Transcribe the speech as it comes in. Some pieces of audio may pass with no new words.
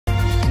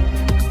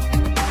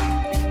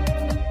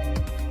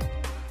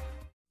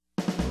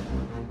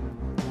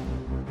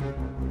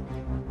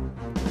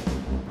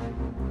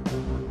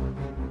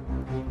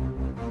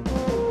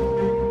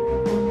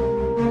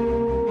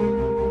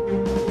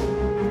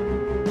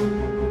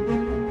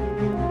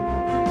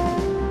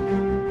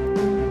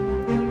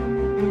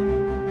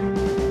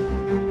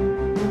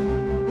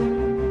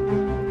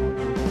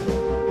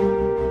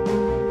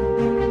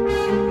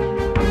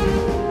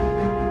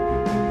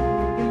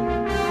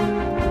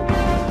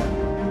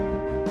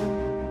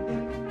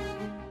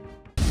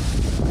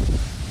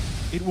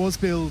It was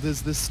billed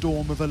as the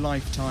storm of a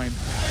lifetime.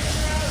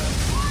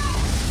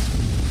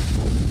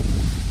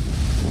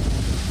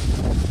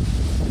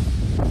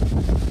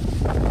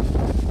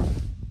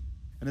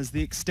 And as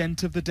the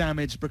extent of the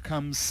damage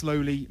becomes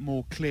slowly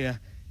more clear,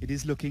 it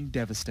is looking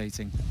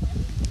devastating.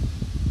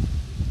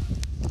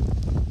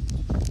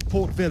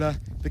 Port Vila,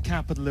 the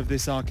capital of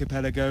this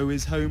archipelago,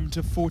 is home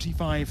to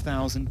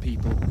 45,000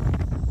 people.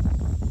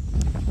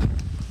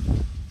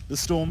 The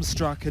storm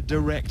struck a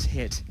direct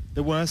hit,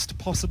 the worst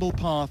possible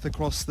path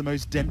across the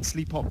most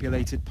densely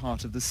populated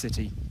part of the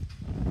city.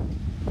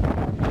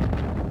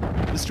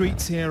 The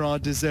streets here are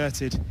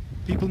deserted.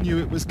 People knew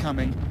it was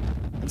coming,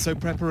 and so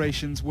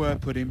preparations were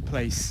put in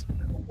place.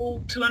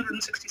 All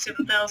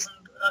 267,000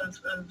 of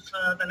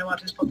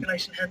Vanuatu's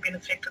population have been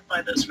affected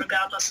by this,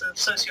 regardless of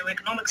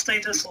socioeconomic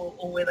status or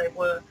where they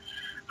were.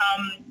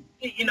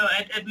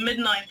 At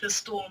midnight, the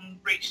storm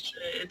reached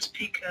its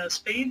peak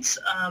speeds,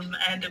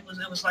 and it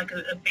was like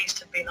a beast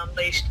had been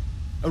unleashed.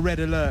 A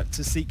red alert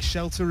to seek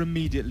shelter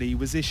immediately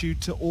was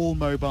issued to all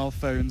mobile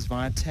phones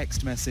via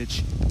text message.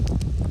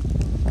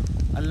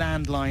 A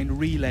landline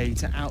relay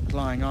to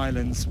outlying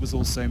islands was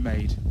also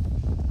made.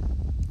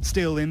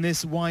 Still, in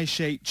this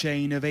Y-shaped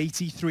chain of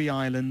 83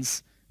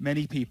 islands,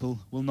 many people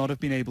will not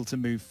have been able to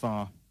move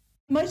far.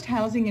 Most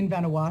housing in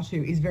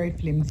Vanuatu is very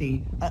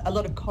flimsy, a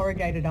lot of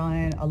corrugated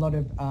iron, a lot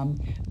of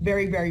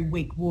very, very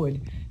weak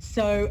wood.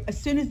 So as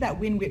soon as that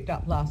wind whipped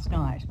up last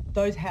night,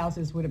 those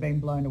houses would have been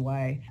blown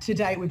away. To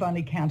date, we've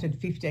only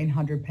counted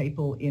 1,500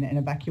 people in an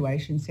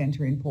evacuation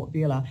centre in Port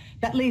Vila.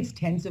 That leaves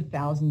tens of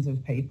thousands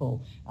of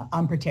people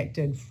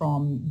unprotected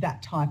from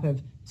that type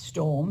of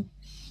storm.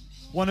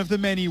 One of the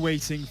many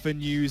waiting for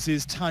news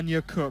is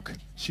Tanya Cook.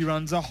 She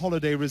runs a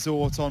holiday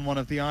resort on one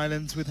of the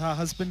islands with her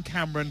husband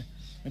Cameron,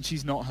 and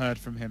she's not heard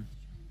from him.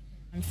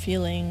 I'm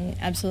feeling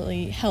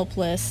absolutely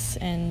helpless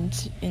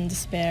and in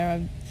despair.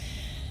 I'm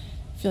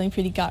feeling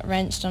pretty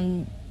gut-wrenched.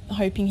 I'm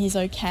hoping he's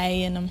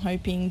okay, and I'm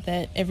hoping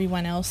that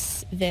everyone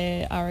else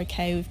there are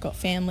okay. We've got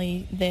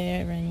family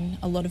there and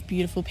a lot of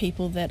beautiful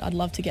people that I'd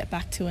love to get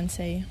back to and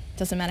see.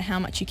 Doesn't matter how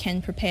much you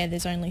can prepare,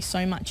 there's only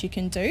so much you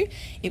can do.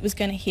 It was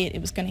going to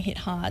hit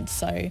hard,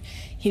 so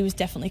he was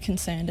definitely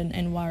concerned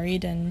and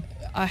worried, and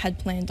I had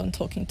planned on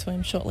talking to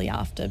him shortly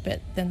after,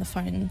 but then the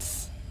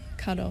phone's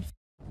cut off.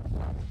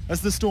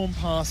 As the storm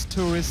passed,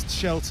 tourists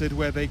sheltered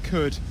where they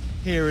could,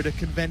 here at a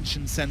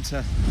convention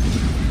centre.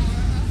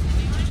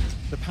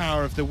 The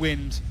power of the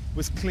wind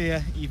was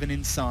clear even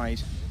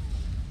inside.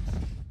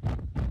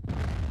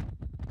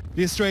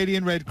 The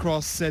Australian Red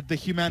Cross said the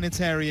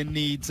humanitarian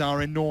needs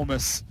are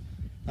enormous.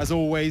 As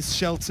always,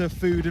 shelter,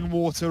 food and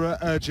water are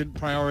urgent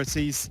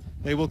priorities.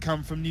 They will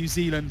come from New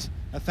Zealand,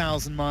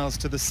 1,000 miles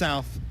to the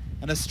south,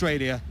 and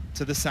Australia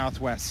to the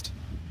southwest.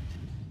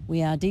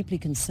 We are deeply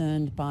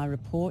concerned by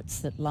reports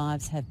that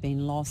lives have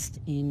been lost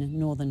in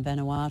northern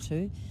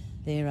Vanuatu.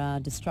 There are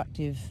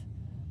destructive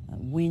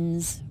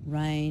winds,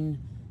 rain,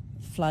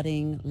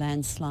 flooding,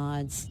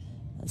 landslides,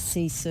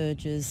 sea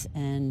surges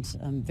and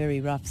very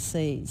rough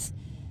seas,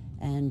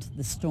 and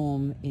the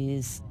storm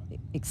is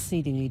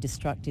exceedingly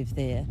destructive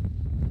there.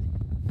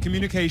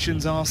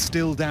 Communications are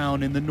still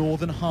down in the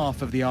northern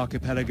half of the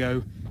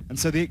archipelago, and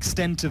so the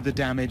extent of the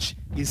damage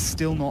is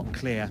still not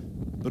clear.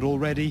 But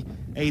already,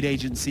 aid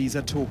agencies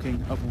are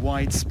talking of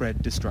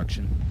widespread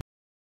destruction.